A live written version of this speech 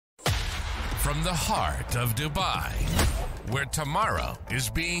From the heart of Dubai, where tomorrow is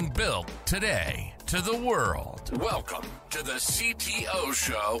being built today, to the world. Welcome to the CTO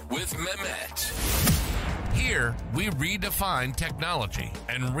Show with Mehmet. Here, we redefine technology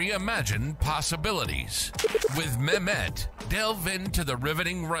and reimagine possibilities. With Mehmet, delve into the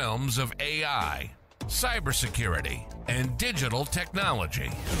riveting realms of AI, cybersecurity, and digital technology.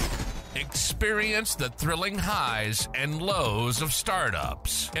 Experience the thrilling highs and lows of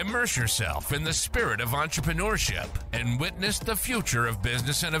startups. Immerse yourself in the spirit of entrepreneurship and witness the future of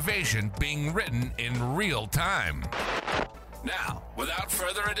business innovation being written in real time. Now, without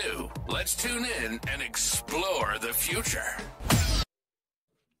further ado, let's tune in and explore the future.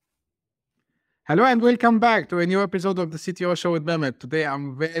 Hello and welcome back to a new episode of the CTO Show with Mehmet. Today,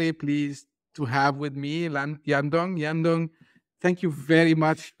 I'm very pleased to have with me Yandong. Yandong, thank you very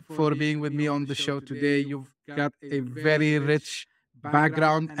much for being with me on the show today. You've got a very rich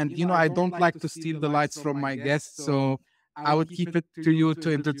background, and I don't like to steal the lights from my guests, so I would keep it to you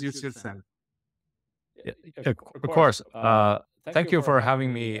to introduce yourself. Yeah, of course. Thank you for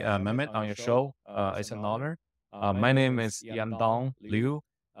having me, Mehmet, on your show. It's an honor. My name is Yandong Liu.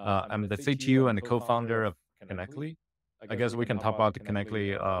 I'm the CTO and the co-founder of Connectly. I guess we can talk about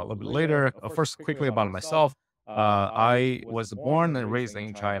Connectly a little bit later. First, quickly about myself. I was born and raised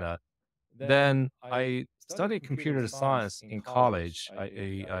in China. Then I studied computer science in college.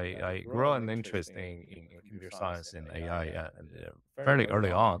 I grew an interest in computer science and AI fairly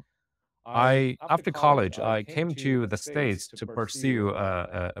early on. After college, I came to the States to pursue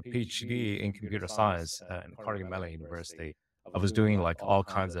a PhD in computer science at Carnegie Mellon University. I was doing like all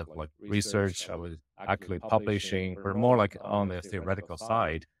kinds of like research. I was actually publishing, but more like on the theoretical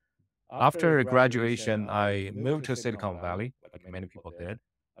side. After graduation, I moved to Silicon Valley, like many people did.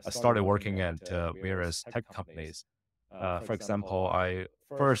 I started working at various tech companies. For example, I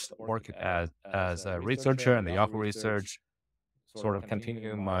first worked as a researcher in the Yahoo Research, sort of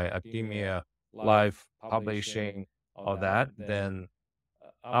continuing my academia life, publishing, all that. Then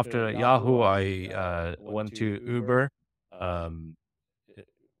after Yahoo, I went to Uber.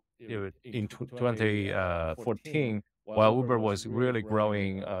 In 2014, while Uber was really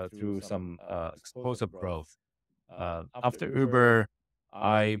growing through some explosive growth. After Uber,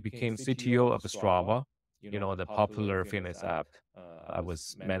 I became CTO of Strava, the popular fitness app. I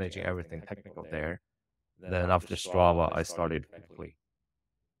was managing everything technical there. Then after Strava, I started Connectly.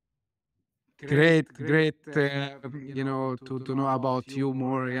 Great, to know about you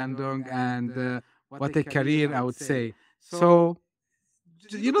more, Yandong, and what a career, I would say. So,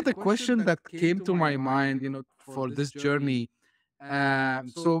 the question that came to my mind, for this journey,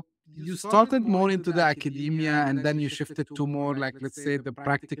 so you started more into the academia and then you shifted to more like, let's say, the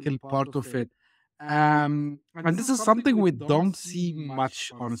practical part of it. And this is something we don't see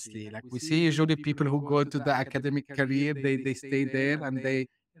much, honestly. Like we see usually people who go into the academic career, they stay there and they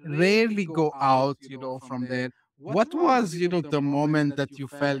rarely go out, from there. What was, the moment that you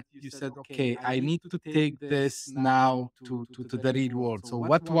felt you said, okay, I need to take this now to the real world? So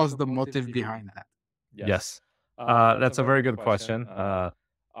what was the motive behind that? Yes, that's a very good question.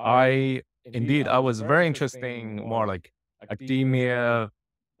 I was very interested in more like academia,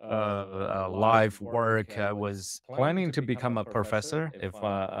 life work. I was planning to become a professor if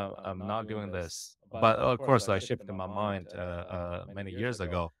I'm not doing this. But of course, I shifted my mind many years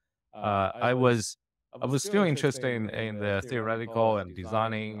ago. I was still interested in the theoretical and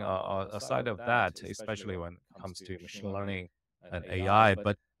designing side of that, especially when it comes to machine learning and AI.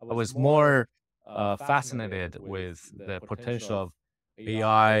 But I was more fascinated with the potential of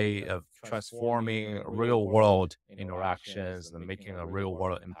AI of transforming real world interactions and making a real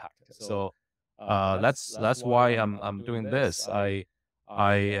world impact. So that's why I'm doing this. I'm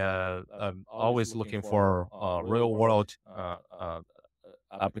always looking for real world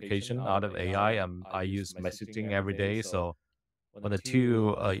application out of AI. I use messaging every day, so when the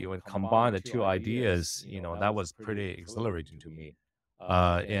two you would combine the two ideas, that was pretty exhilarating to me.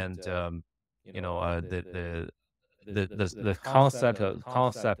 The concept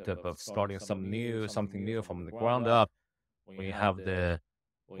of starting something new from the ground up. We have the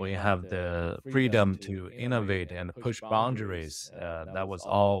freedom to innovate and push boundaries. That was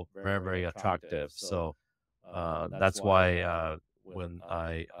all very, very attractive. So that's why when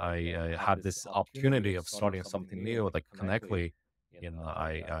I had this opportunity of starting something new like Connectly,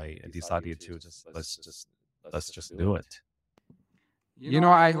 I decided to let's just do it.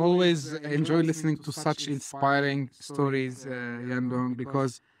 I always enjoy listening to such inspiring stories, Yandong,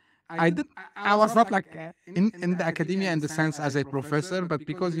 because I was not like in the academia in the sense as a professor, but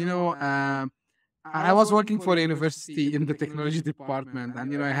because I was working for a university in the technology department,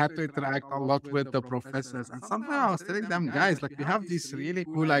 and I had to interact a lot with the professors. And sometimes I was telling them, guys, like we have these really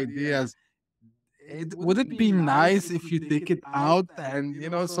cool ideas. Would it be nice if you take it out?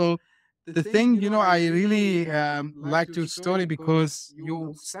 And so the thing, I really liked your story because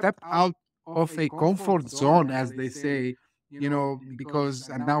you stepped out of a comfort zone, as they say. Because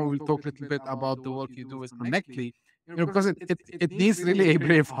and now we'll talk a little bit about the work you do with Connectly, because it needs really a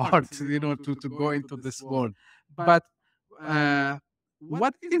brave heart, to go into this world. But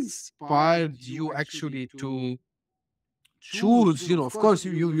what inspired you actually to choose, of course,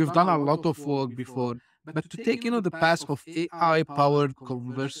 you've done a lot of work before, but to take, the path of AI powered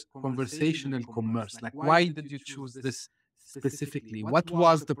conversational commerce? Like, why did you choose this specifically? What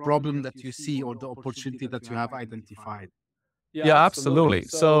was the problem that you see or the opportunity that you have identified? Yeah, absolutely.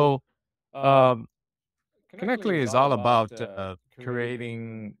 So, um, Connectly is all about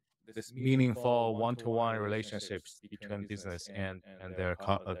creating this meaningful one-to-one relationships between business and their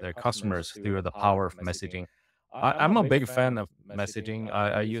customers through the power of messaging. I'm a big fan of messaging.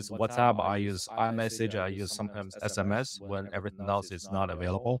 I use WhatsApp, I use iMessage, I use sometimes SMS when everything else is not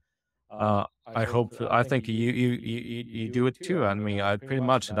available. I think you do it too. I mean, I pretty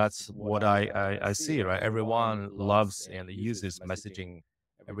much that's what I see, right? Everyone loves and uses messaging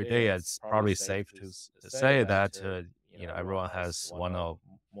every day. It's probably safe to say that everyone has one or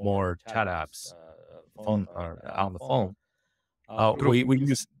more chat apps, phone or on the phone. True. We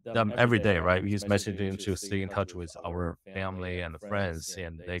use them every day, right? We use messaging to stay in touch with our family and friends,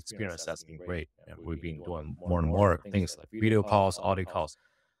 and the experience has been great. And we've been doing more and more things like video calls, audio calls.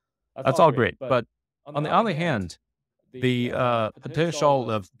 That's all great. But on the other hand, the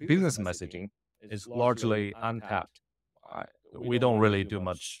potential of business messaging is largely untapped. We don't really do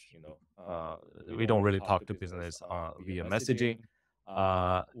much, we don't really talk to business via messaging.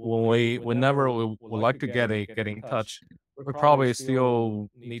 Whenever we would like to get in touch, we probably still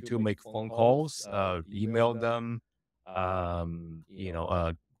need to make phone calls, email them,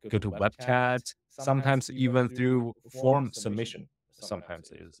 go to web chat, sometimes even through form submission.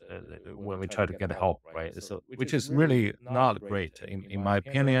 Sometimes is when we try to get help, right? So, which is really not great in my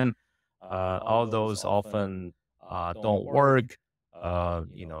opinion. All those often don't work.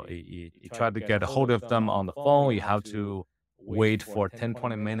 You try to get a hold of them on the phone. You have to wait for 10,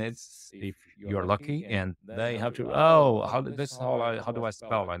 20 minutes if you're lucky, and then you have to, how do I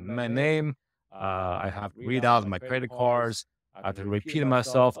spell my name? I have to read out my credit cards. I have to repeat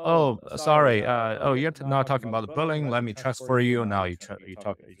myself. Oh, sorry. You're not talking about the billing. Let me transfer you. Now you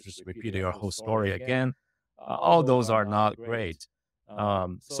just repeat your whole story again. All those are not great.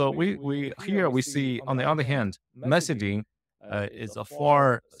 So we here we see, on the other hand, messaging is a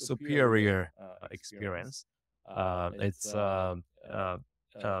far superior experience. It's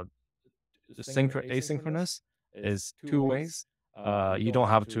asynchronous, is two ways. You don't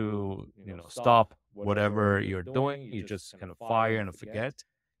have to stop whatever you're doing. You just kind of fire and forget,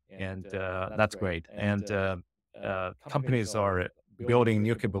 and that's great. And companies are building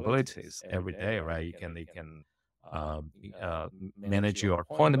new capabilities every day, right? You can uh, manage your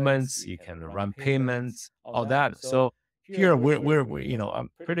appointments, you can run payments, all that. So here I'm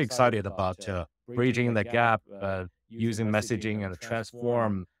pretty excited about bridging the gap, using messaging and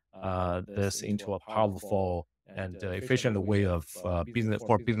transform this into a powerful and efficient way of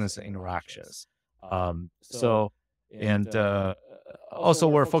business interactions. So, and also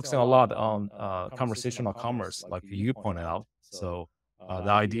we're focusing a lot on conversational commerce, like you pointed out. So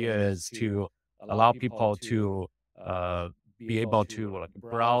the idea is to allow people to be able to like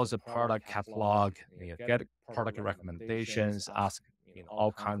browse a product catalog, get product recommendations, ask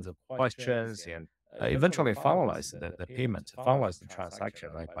all kinds of questions, and eventually finalize the payment, finalize the transaction,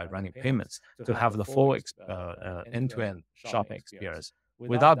 right, by running payments to have the full end-to-end shopping experience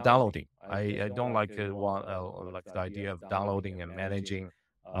without downloading. I don't like like the idea of downloading and managing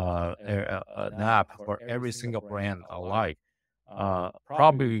an app for every single brand alike.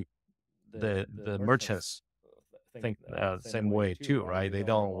 Probably the merchants think the same way too, right? They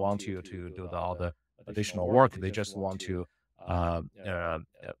don't want you to do all the additional work. They just want to uh, uh,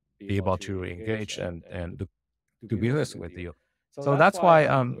 be able to engage and do business with you. So that's why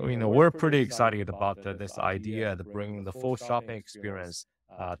we're pretty excited about this idea of bringing the full shopping experience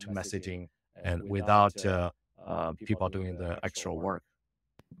to messaging and without people doing the extra work.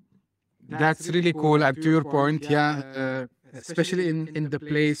 That's really cool. And to your point, yeah, especially in the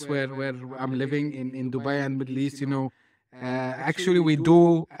place where I'm living in Dubai and Middle East, actually we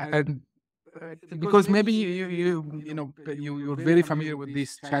do, and because maybe you're very familiar with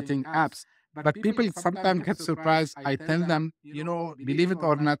these chatting apps, but people sometimes get surprised. I tell them, believe it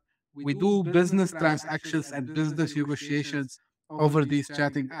or not, we do business transactions and business negotiations over these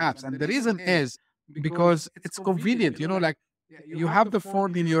chatting apps. And the reason is because it's convenient. Like you have the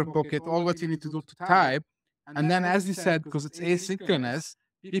phone in your pocket, all what you need to do to type. And then, as you said, because it's asynchronous,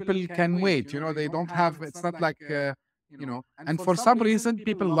 people can wait. They don't have, it's not like, and for some reason,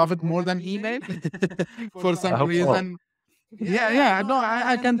 people love it more than email. For I some hope so. reason, yeah. No,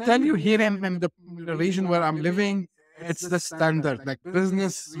 I can tell you here in the region where I'm living, it's the standard. Like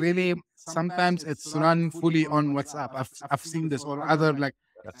business, really, sometimes it's run fully on WhatsApp. I've seen this or other like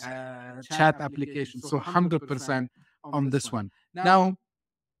Yes. chat applications. So 100% on this one. Now,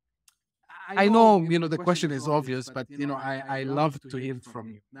 I know the question is obvious, but I love to hear it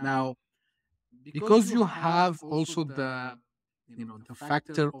from you. Now, because you have also the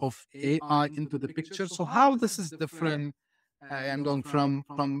factor of AI into the picture. So how this is different, and on from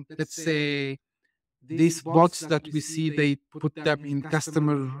let's say these bots that we see, they put them in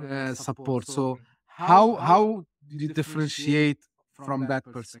customer support. So how do you differentiate from that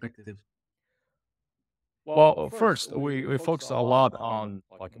perspective? Well, first we focus a lot on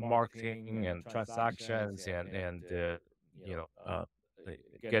like marketing and transactions and you know uh,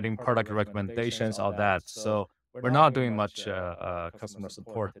 getting product recommendations, all that. So we're not doing much customer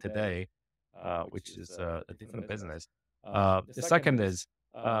support today, which is a different business. The second is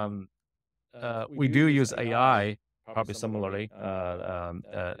um, we do use AI probably similarly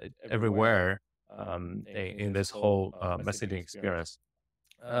everywhere in this whole messaging experience.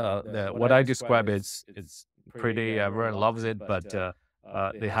 What I describe is it's pretty everyone loves it, but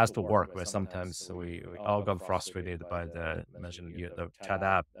it has to work. Where sometimes we all got frustrated by the mentioned the chat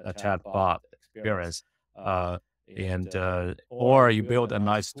app, chat bot experience, and or you build a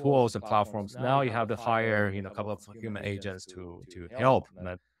nice tools and platforms. Now you have to hire a couple of human agents to help.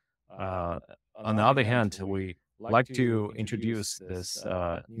 And uh, on the other hand, we like to introduce this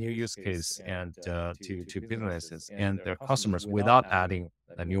new use case and to businesses and their customers without adding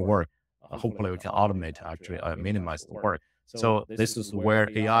a new work. Hopefully, we can automate actually minimize the work. So this is where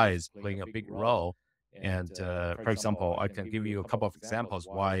AI is playing a big role. And for example, I can give you a couple of examples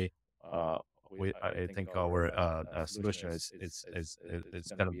why I think our solution is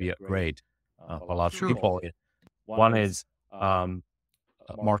going to be great for a lot of Sure. people. One is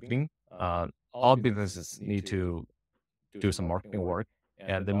marketing. All businesses need to do some marketing work,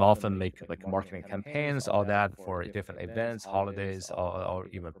 and they often make like marketing campaigns, all that for different events, holidays, or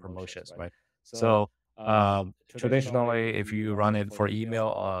even promotions, right? So traditionally, if you run it for email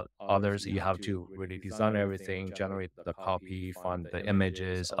or others, you have to really design everything, generate the copy, find the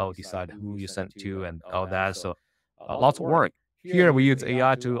images, decide who you send to, and all that. So lots of work. Here we use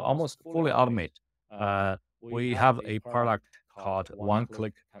AI to almost fully automate. We have a product called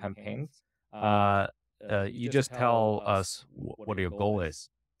one-click campaigns. You just tell us what your goal is.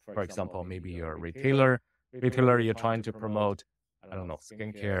 For example, maybe you're a retailer, you're trying to promote, I don't know,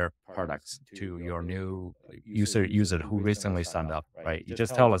 skincare products to your new user who recently signed up, right? You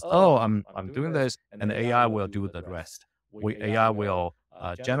just tell us, oh, I'm doing this, and the AI will do the rest. AI will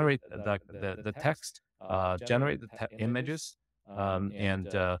generate the text, generate the images, and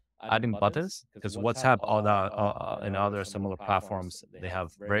adding buttons, because WhatsApp, all that, and other similar platforms, they have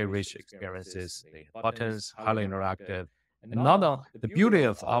very rich experiences. They have buttons, highly interactive. And now the beauty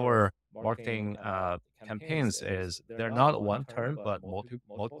of our marketing campaigns is they're not one turn, but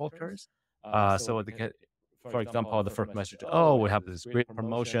multiple turns. So they can, for example, the first message, oh, we have this great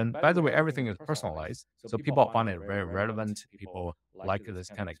promotion. By the way, everything is personalized. So people find it very relevant. People like this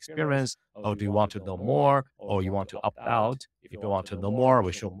kind of experience. Oh, do you want to know more? Or you want to opt out? If you want to know more,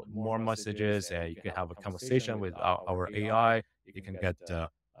 we show more messages, and you can have a conversation with our AI. You can get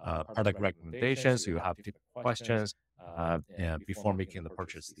product recommendations. So you have deep questions before making the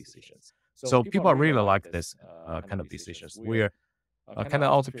purchase decisions. So people really like this kind of decisions. We're kind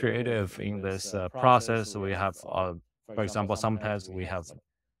of also creative in this process. We have, for example, sometimes we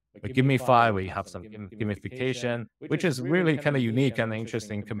gamify, we have some gamification, which is really kind of unique and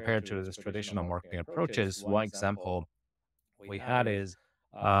interesting compared to this traditional marketing approaches. One example we had is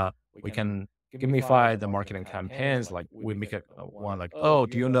we can gamify the marketing campaigns. Like we make one like, oh,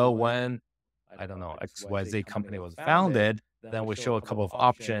 do you know when, I don't know, XYZ company was founded? Then we show a couple of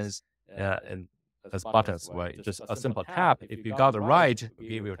options and as buttons, right? Just a simple tap. If you got it right, we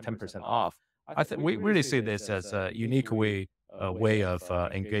give you 10% off. I think we really see this as a unique way of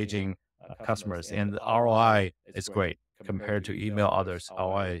engaging customers, and the ROI is great compared to email. Others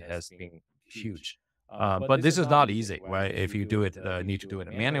ROI has been huge. But this is not easy, right? If you do it, need to do it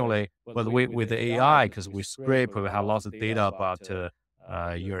manually. But with the AI, because we scrape, we have lots of data about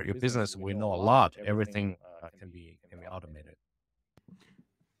your business. We know a lot. Everything can be automated.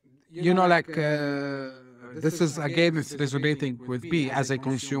 like this is again, it's resonating with me as a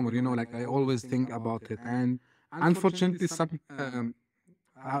consumer. Like I always think about it, and unfortunately, some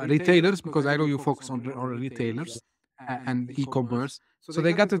retailers, because I know you focus on retailers and e-commerce, so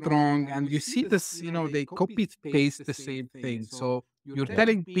they got it wrong, and you see this. They copy paste the same thing. So you're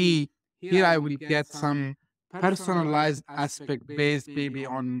telling me here I will get some personalized aspect based maybe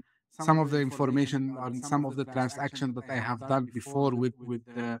on some of the information on some of the transactions that I have done before with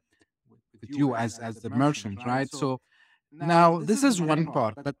you as the merchant, right? So now this is one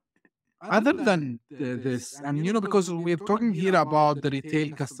part, but other than this, and because we're talking here about the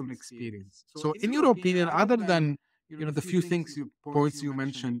retail customer experience. So, in your opinion, other than the few things points you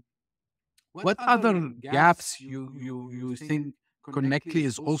mentioned, what other gaps you think Connectly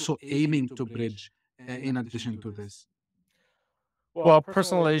is also aiming to bridge in addition to this? Well,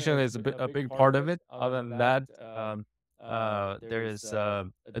 personalization is a big part of it. Other than that, there is a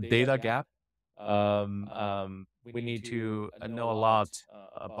data gap. We need to know a lot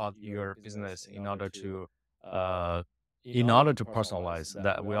about your business uh, in order to personalize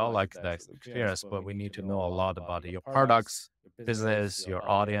that. We all like that experience, but we need to know a lot about your products, business, your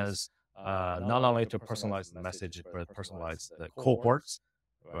audience. Not only to personalize the message, but personalize the cohorts,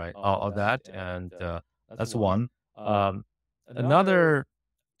 right? All of that, and that's one. Um, Another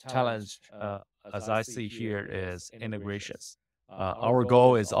challenge, as I see here, is integrations. Our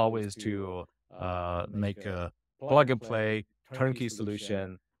goal is always to make a plug and play turnkey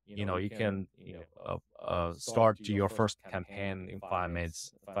solution. You can start your first campaign in 5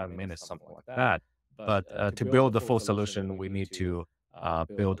 minutes, 5 minutes, something like that. But to build the full solution, we need to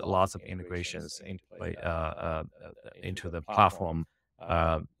build lots of integrations into the platform.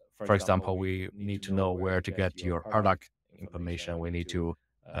 Uh, for example, we need to know where to get your product information. We need to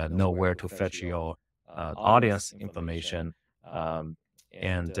know where to fetch your audience information.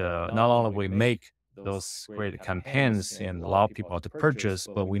 And not only we make those great campaigns and allow people to purchase,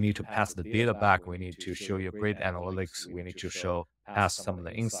 but we need to pass the data back. We need to show you great analytics. We need to pass some of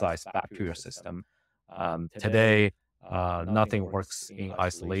the insights back to your system. Today, nothing works in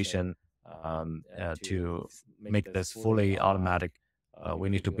isolation. To make this fully automatic, we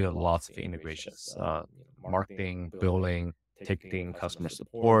need to build lots of integrations, marketing, billing, ticketing, customer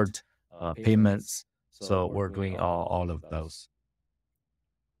support, payments. So we're doing all of those.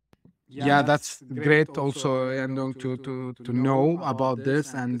 Yeah, that's great also, Yandong, to know about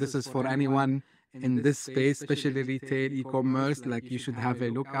this. And this is for anyone in this space, especially retail, e-commerce, like you should have a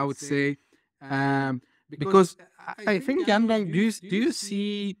look, I would say. Because I think, Yandong, do you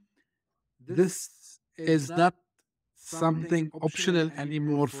see this is not something optional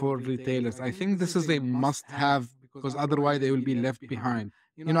anymore for retailers? I think this is a must-have because otherwise they will be left behind.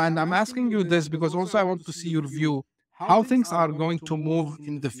 And I'm asking you this because also I want to see your view how things are going to move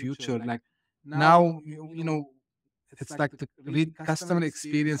in the future. Like now, it's like the customer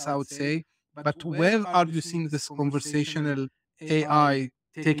experience, I would say. But where are you seeing this conversational AI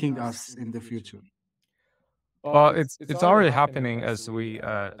taking us in the future? Well, it's already happening as we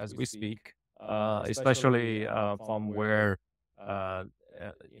speak, especially from where uh,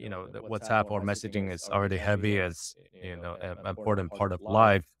 the WhatsApp or messaging is already heavy as an important part of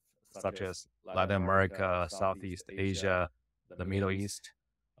life, such as Latin America, Southeast Asia, the Middle East.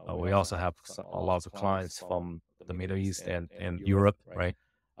 We also have a lot of clients from the Middle East and Europe, right?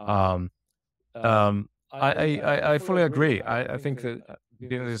 Um, I fully agree. I think that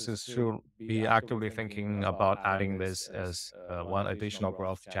businesses should be actively thinking about adding this as one additional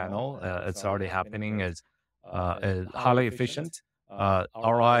growth channel. It's already happening. It's highly efficient.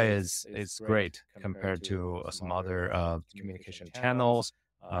 ROI is great compared to some other communication channels.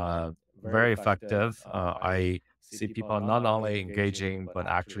 Very effective. I see people not only engaging but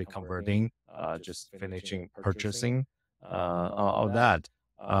actually converting, just finishing purchasing of that.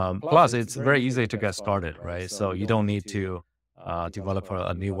 Plus, it's very easy to get started, right? So you don't need to develop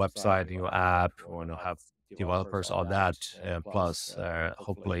a new website, new app, or have developers, all that. Plus,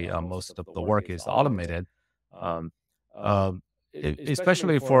 hopefully, most of the work is automated. Um,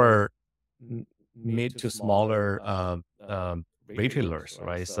 Especially for mid to smaller retailers,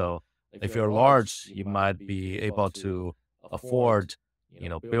 right? So if you're large, you might be able to afford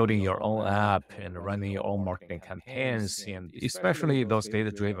building your own app and running your own marketing campaigns, and especially those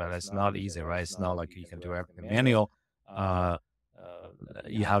data driven. It's not easy, right? It's not like you can do everything manual. uh,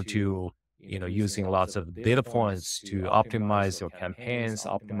 you have to using lots of data points to optimize your campaigns,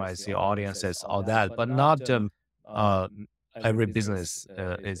 optimize your audiences, all that, but not uh, every business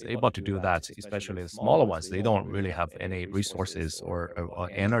is able to do that, especially the smaller ones. They don't really have any resources or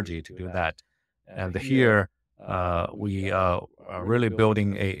energy to do that. And here we really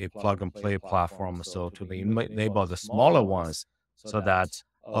building a plug and play platform. So to enable the smaller ones, so that,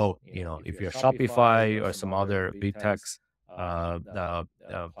 oh, if you're Shopify or some other big techs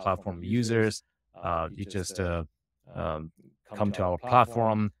platform users, you just come to our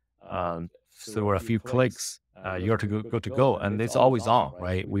platform through a few clicks, you're good to go, and it's always on,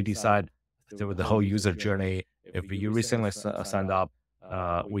 right? We decide through the whole user journey. If you recently signed up,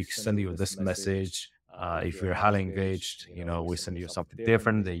 we send you this message. If you're highly engaged, we send you something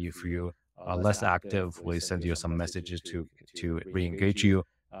different. If you are less active, we send you some messages to re-engage you.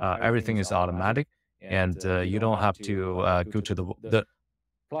 Everything is automatic, and you don't have to go to the.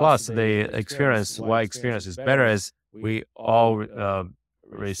 Plus, the experience, why experience is better, is we all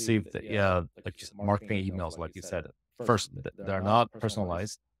receive the like marketing emails, like you said. First, they're not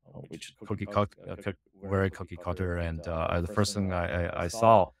personalized, which very cookie cutter. And the first thing I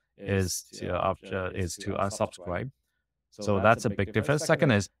saw is to unsubscribe. So that's a big difference.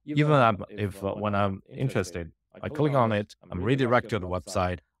 Second is, even if when I'm interested, I click on it, I'm redirected to the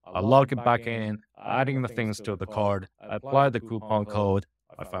website, I log it back in, adding the things to the card, I apply the coupon code,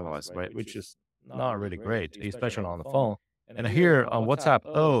 I finalize, right? Which is not really great, especially on the phone. And here on WhatsApp,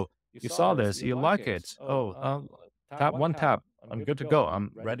 oh, you saw this, you like it. Oh, tap, I'm good to go.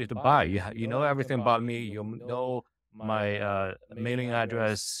 I'm ready to buy. You know everything about me. You know my mailing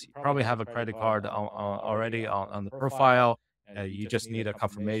address. You probably have a credit card already on the profile. You just need a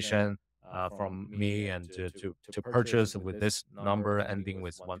confirmation from me and to purchase with this number ending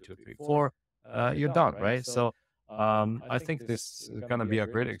with 1234. You're done, right? So I think this is going to be a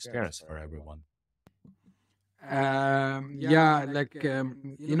great experience for everyone. Yeah, like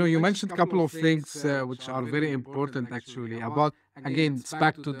you mentioned a couple of things which are very important actually. About, again, it's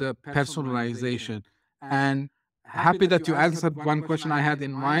back to the personalization, and happy that you answered one question I had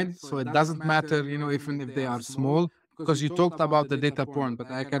in mind. So it doesn't matter, even if they are small, because you talked about the data point, but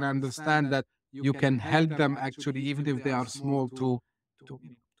I can understand that you can help them actually, even if they are small, to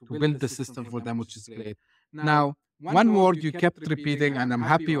build the system for them, which is great. Now, one word you kept repeating, and I'm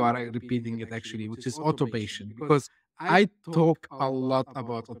happy you are repeating it actually, which is automation. Because I talk a lot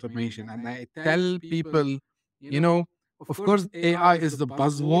about automation and I tell people, you know, of course, AI is the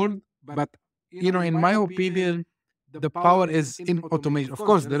buzzword, but, in my opinion, the power is in automation. Of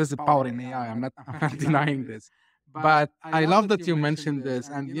course, there is a power in AI. I'm not denying this. But I love that you mentioned this.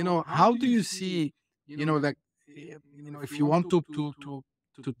 And, how do you see, like, if you want to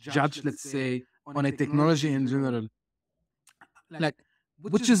judge, let's say, on a technology in general, like,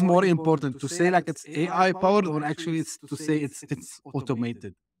 which is more important, to say like it's AI powered, or actually it's to say it's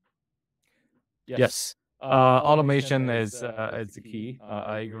automated? Yes, automation is the key.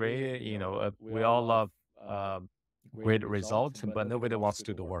 I agree. We all love great results, but nobody wants to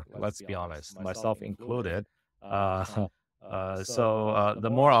do the work. Let's be honest, myself included. Uh, the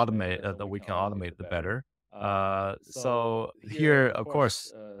more automate that we can automate, the better. So here, of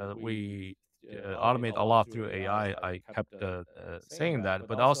course, we automate a lot through AI. I kept saying that,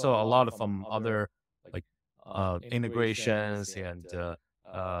 but also a lot of other like integrations and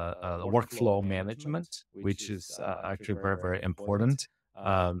workflow management, which is actually very, very important.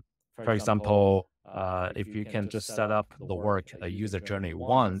 For example, if you can just set up the work, a user journey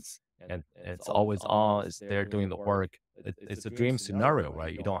once, and it's always on, it's there doing the work, it's a dream scenario,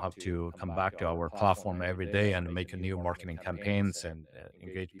 right? You don't have to come back to our platform every day and make a new marketing campaigns and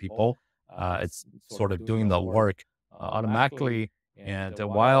engage people. It's sort of doing the work automatically, and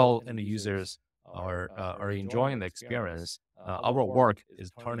while end users are enjoying the experience, our work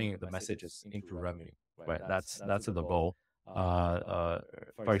is turning the messages into revenue, right? That's the goal.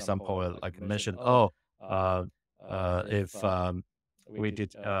 For example, like I mentioned, if we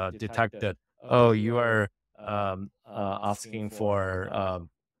detected, oh, you are asking for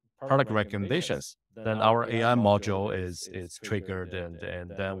product recommendations, then our AI module is triggered, and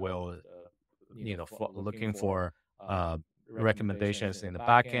then we'll looking for recommendations in the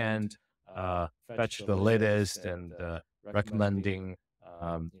back end, fetch the latest, and recommending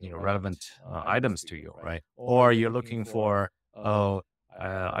relevant items to you, right? Or you're looking for, oh,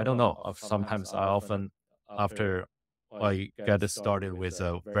 I don't know. Sometimes I often, after I get started with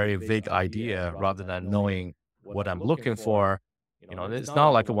a very vague idea, rather than knowing what I'm looking for, it's not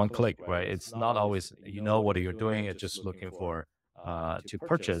like a one click, right? It's not always what you're doing. It's just looking for to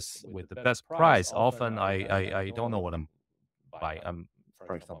purchase with the best price. Often I don't know what I'm buying.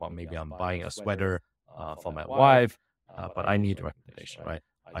 For example, maybe I'm buying a sweater for my wife, but I need a recommendation, right?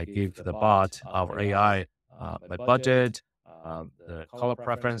 I give the bot, our AI, my budget, the color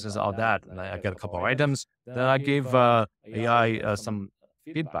preferences, all that, and I get a couple of items. Then I give AI some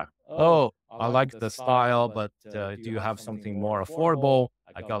feedback. Oh, I like the style, but do you have something more affordable?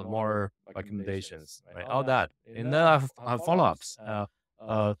 I got more recommendations, right? All that. And then I have follow-ups.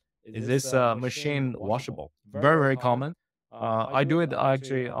 Is this machine washable? Very, very common. I do it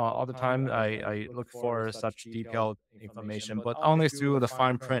actually all the time. I look for such detailed information, but only through the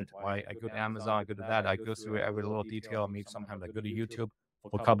fine print, right? I go to Amazon, I go to that, I go through every little detail. Maybe sometimes I go to YouTube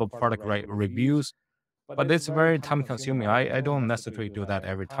for a couple of product reviews, but it's very time consuming. I don't necessarily do that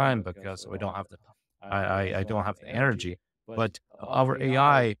every time because we don't have the I don't have the energy. But our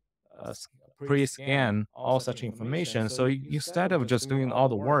AI pre-scan all such information. So instead of just doing all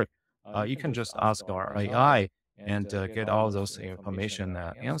the work, you can just ask our AI and get all those information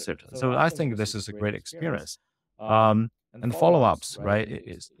answered. So I think this is a great experience. And follow-ups, right?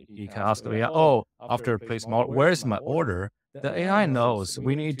 Is you can ask the AI, oh, after place where's my order? The AI knows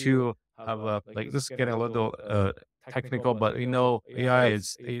we need to have a like this is getting a little technical, but AI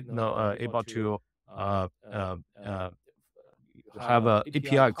is able to uh, uh, uh, have a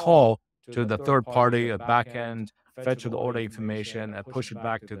API call to the third party, a backend, fetch the order information, and push it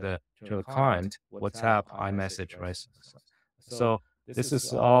back to the client, WhatsApp, iMessage, right? So this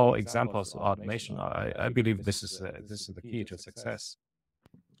is all examples of automation. I believe this is the key to success.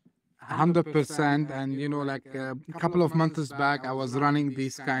 100%. And like a couple of months back, I was running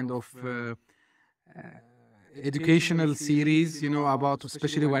this kind of educational series, about,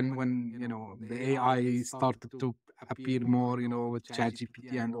 especially when the AI started to appear more, with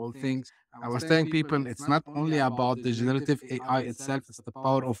ChatGPT and all things. I was telling people it's not only about the generative AI itself; it's the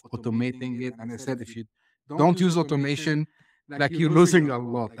power of automating it. And I said, if you don't use automation, like, you're losing a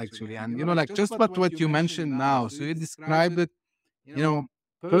lot actually. And like, just what you mentioned now, so you described it, you know,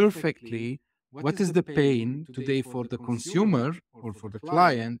 perfectly. What is the pain today for the consumer or for the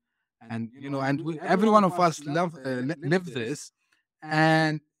client? And and every one of us live this.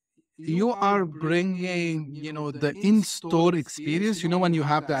 And you are bringing, the in-store experience, when you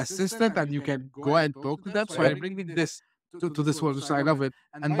have the assistant and you can go and talk to them. So I'm bringing this to this world. So I love it.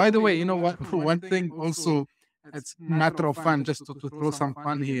 And by the way, you know what? One thing also, it's matter of fun, just to throw some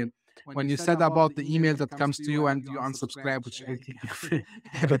fun here. When you said about the email that comes to you and you unsubscribe, which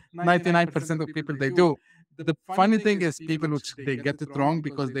I think 99% of people they do. The funny thing is, people which they get it wrong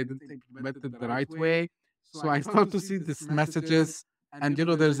because they didn't implement it the right way. So I start to see these messages, and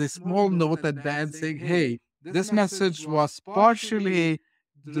there's a small note at the end saying, "Hey, this message was partially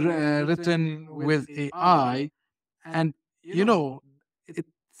written with AI," and it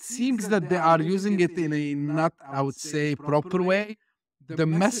seems that they are using it in a not, I would say, proper way. The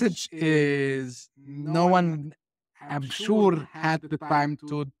message is, no one, I'm sure, had the time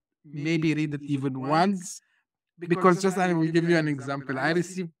to maybe read it even once. Because, just, I will give you an example. I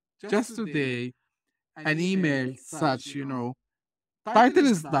received just today an email such, title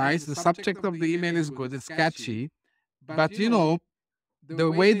is nice, the subject of the email is good, it's catchy, but the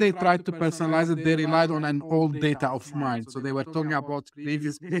way they tried to personalize it, they relied on an old data of mine. So they were talking about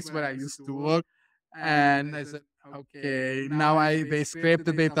previous place where I used to work, and I said, okay, now they scraped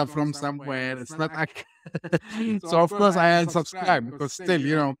the data from somewhere. It's not so of course I unsubscribe, because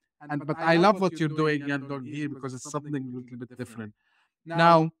still, and but I love what you're doing, Yandong, here, because it's something a little bit different.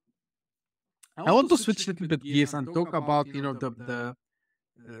 Now, I want to switch a little bit gears and talk about, the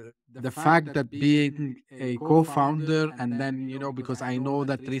fact that being a co-founder, and then, because I know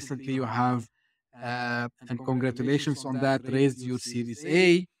that recently you have, and congratulations on that, raised your Series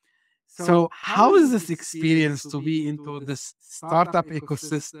A. So how is this experience to be into this startup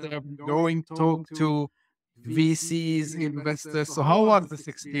ecosystem, going to talk to VCs, investors? So how was this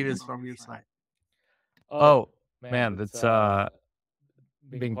experience from your side? Oh man, that's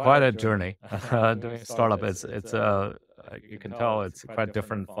been quite a journey. Doing a startup, it's you can tell it's quite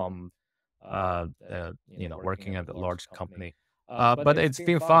different from working at a large company. But it's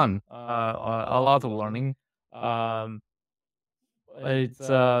been fun. A lot of learning. It's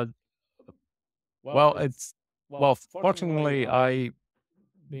well, it's well. Fortunately, I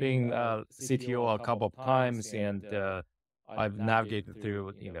been CTO a couple of times, and I've navigated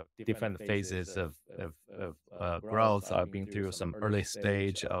through different phases of growth. I've been through some early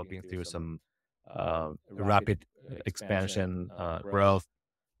stage. I've been through some rapid expansion growth.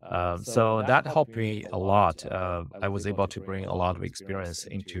 So that helped me a lot. I was able to bring a lot of experience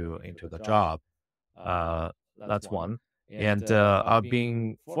into the job. That's one. And I've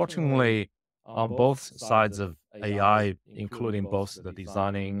been fortunately on both sides of AI, including both the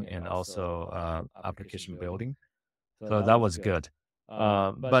designing and also application building. So that was good.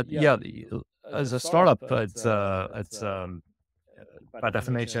 But yeah, as a startup, it's by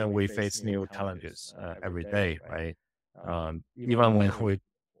definition we face new challenges every day, right? Even when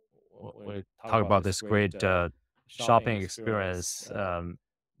we talk about this great shopping experience.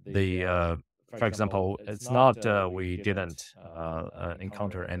 The For example, it's not we didn't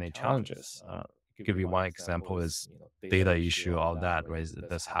encounter any challenges. Give you one example is data issue, all that, right?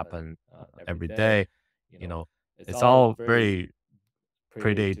 This happen every day. It's all very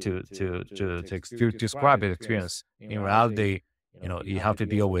pretty to describe the experience. In reality, you have to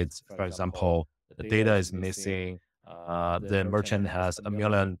deal with, for example, the data is missing. The merchant has a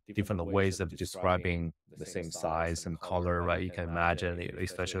million different ways of describing the same size and color, right? You can imagine,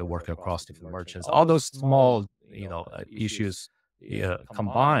 especially working across different merchants. All those small, issues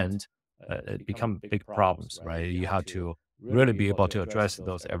combined, it become big problems, right? You have to really be able to address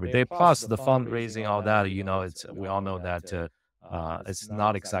those every day. Plus, the fundraising, all that, it's we all know that it's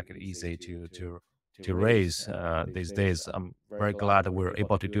not exactly easy to raise these days. I'm very glad that we're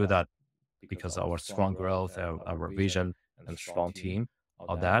able to do that because of our strong growth, our vision, and strong team,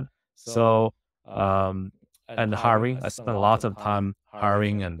 all that. So, and hiring, I spent lots of time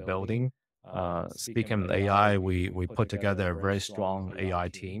hiring and building. Speaking of AI, we put together a very strong AI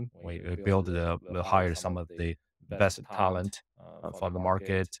team. We hired some of the best talent for the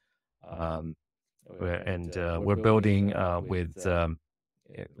market. Um, we're building with some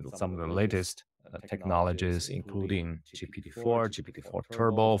of the latest technologies, including GPT-4, GPT-4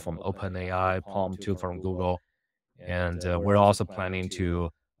 Turbo from OpenAI, Palm 2 from Google. And we're also planning to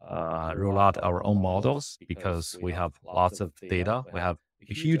roll out our own models because we have lots of data. We have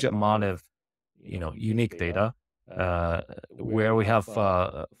a huge amount of unique data where we have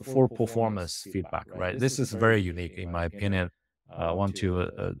full performance feedback, right? This is very unique in my opinion. I want to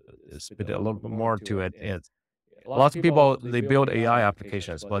spit a little bit more to it. Lots of people, they build AI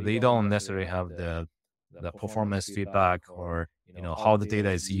applications, but they don't necessarily have the performance feedback or how the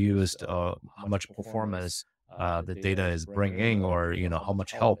data is used, or how much performance the data is bringing, or how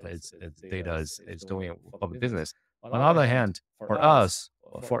much help its data is doing for the business. On the other hand, for us,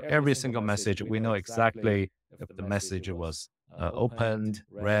 for every single message, we know exactly if the message was opened,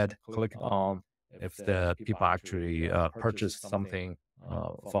 read, clicked on, if the people actually purchased something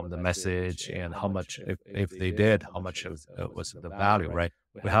from the message, and how much, if they did, how much was the value, right?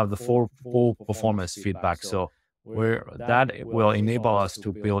 We have the full performance feedback. So that will enable us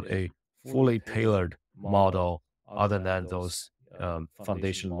to build a fully tailored model other than those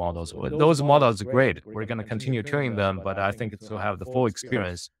foundation models. Those models are great. We're going to continue tuning them, but I think to have the full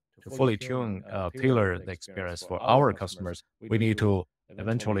experience, to fully tailor the experience for our customers, we need to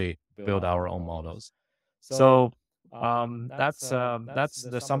eventually build our own models. So that's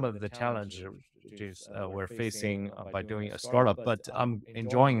some of the challenges we're facing by doing a startup. But I'm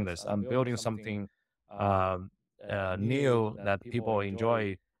enjoying this. I'm building something new that people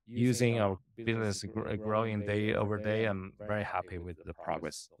enjoy using. Our business growing day over day. I'm very happy with the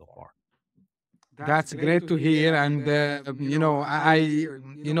progress so far. That's great to hear. And,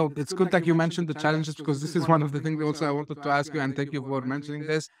 it's good that you mentioned the challenges because this is one of the things also I wanted to ask you. And thank you for mentioning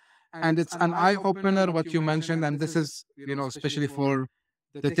this. And it's an eye opener what you mentioned. And this is, especially for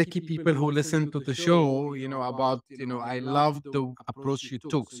the techie people who listen to the show, about, I love the approach you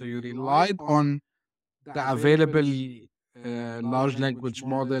took. So you relied on the available large language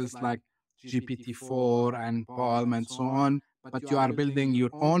models like GPT-4 and Palm and so on, but you are building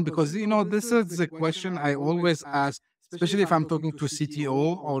your own because this is the question I always ask, especially if I'm talking to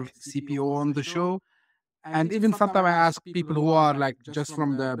CTO or CPO on the show. And even sometimes I ask people who are like just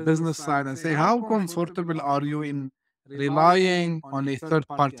from the business side and say, how comfortable are you in relying on a third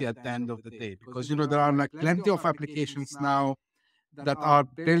party at the end of the day? Because there are like plenty of applications now that are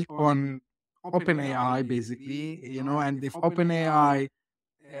built on OpenAI basically, and if OpenAI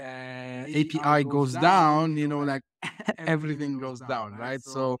API goes down, like everything goes down, right?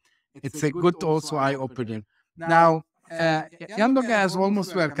 So it's a good also eye opener. Now, Yandong, as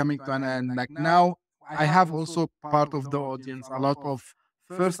almost we're coming to an end, like now I have also part of the audience, a lot of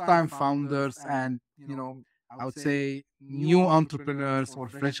first time founders and, I would say new entrepreneurs or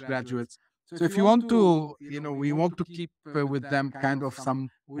fresh graduates. So if you want to, we want to keep with them kind of some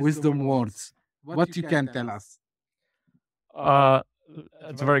wisdom words, what you can tell us. Uh,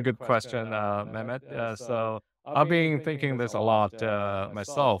 it's a very good question, Mehmet. So I've been thinking this a lot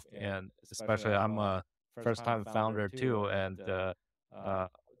myself, and especially I'm a first-time founder too. And to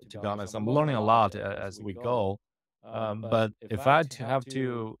be honest, I'm learning a lot as we go. But if I have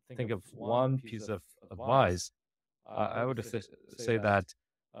to think of one piece of advice, I would say that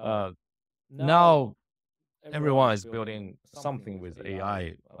now everyone is building something with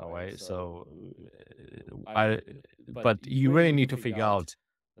AI, right? So, but you really need to figure out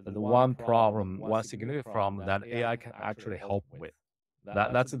the one problem, one significant problem that AI can actually help with.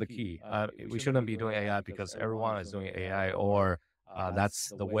 That's the key. We shouldn't be doing AI because everyone is doing AI, or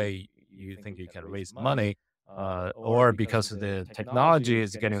that's the way you think you can raise money, or because the technology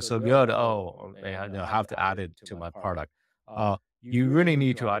is getting so good. Oh, I have to add it to my product. You really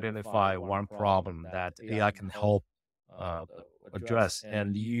need to identify one problem that AI can help uh, address,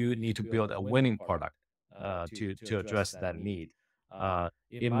 and you need to build a winning product to address that need.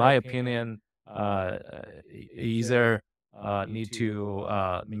 In my opinion, either need to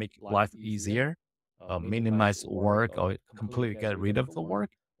make life easier, minimize work, or completely get rid of the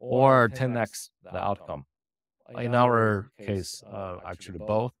work, or 10x the outcome. In our case, actually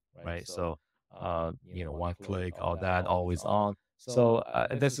both, right? So, one click, all that, always on. So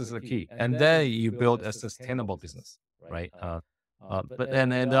this is the key, and then you build a sustainable business, right?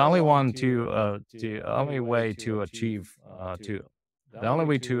 And the only way to achieve the only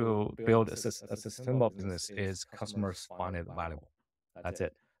way to build a sustainable business is customers find it valuable. That's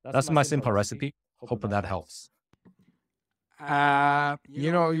it. That's my simple recipe. Hope that helps.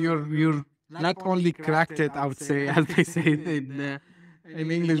 You're not only cracked it, I would say, as they say it in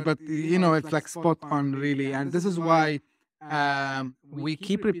English, but it's like spot on, really. And this is why we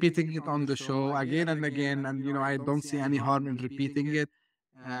keep repeating it on the show again and again. And I don't see any harm in repeating it.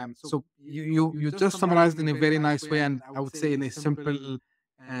 So you just summarized in a very nice way, and I would say in a simple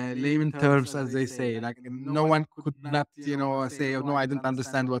layman terms, as they say. Like no one could not, say, oh, no, I didn't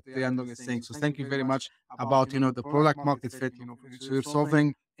understand what Yandong is saying. So thank you very much about, the product market fit. So you're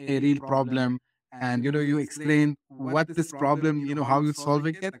solving a real problem, and you explain what this problem, how you're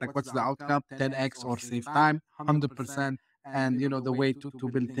solving it, like what's the outcome, 10x or save time, 100%, and the way to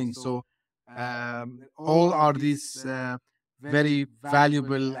build things. So all are these very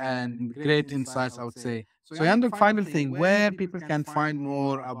valuable and great insights, I would say. So, Yandong, final thing, where people can find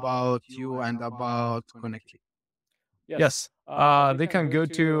more about you and about Connectly. Yes, they can go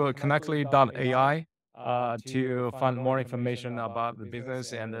to connectly.ai to find more information about the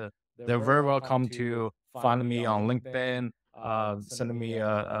business, and they're very welcome to find me on LinkedIn, send me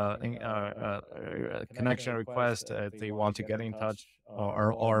a connection request if they want to get in touch,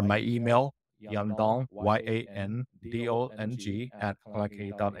 or my email, Yandong, YANDONG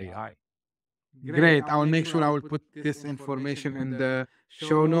 @connectly.ai. Great. I will make sure I will put this information in the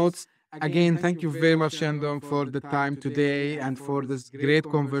show notes. Again, thank you very much, Yandong, for the time today and for this great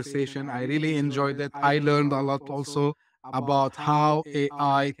conversation. I really enjoyed it. I learned a lot also about how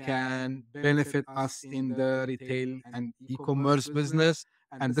AI can benefit us in the retail and e-commerce business.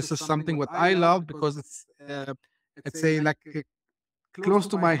 And this is something what I love, because it's a like close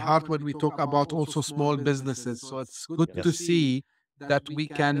to my heart when we talk about also small businesses. So it's good to see that we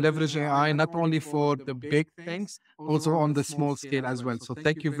can leverage AI not only for the big things, also on the small scale as well. So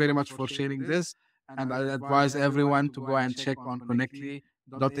thank you very much for sharing this. And I advise everyone to go and check on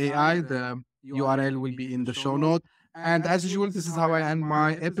connectly.ai. The URL will be in the show note. And as usual, this is how I end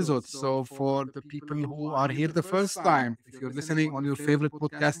my episode. So for the people who are here the first time, if you're listening on your favorite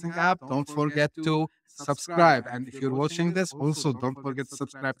podcasting app, don't forget to subscribe. And if you're watching this, also don't forget to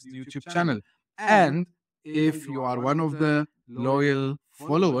subscribe to the YouTube channel. And if you are one of the loyal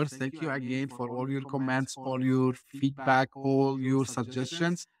followers, thank you again for all your comments, all your feedback, all your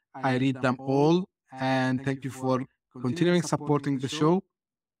suggestions. I read them all. And thank you for continuing supporting the show.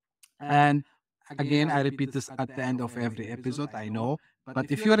 And again, I repeat this at the end of every episode, I know. But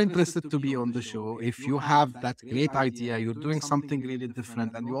if you're interested to be on the show, if you have that great idea, you're doing something really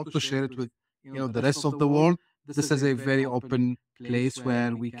different, and you want to share it with the rest of the world, this is a very open place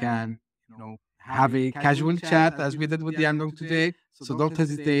where we can have a casual chat as we did with Yandong today. So don't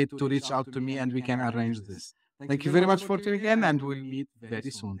hesitate to reach out to me and we can arrange this. Thank you very much for tuning in, and we'll meet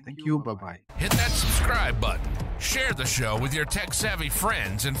very soon. Thank you. Bye-bye. Hit that subscribe button. Share the show with your tech-savvy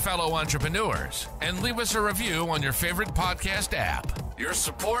friends and fellow entrepreneurs. And leave us a review on your favorite podcast app. Your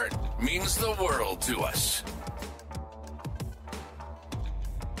support means the world to us.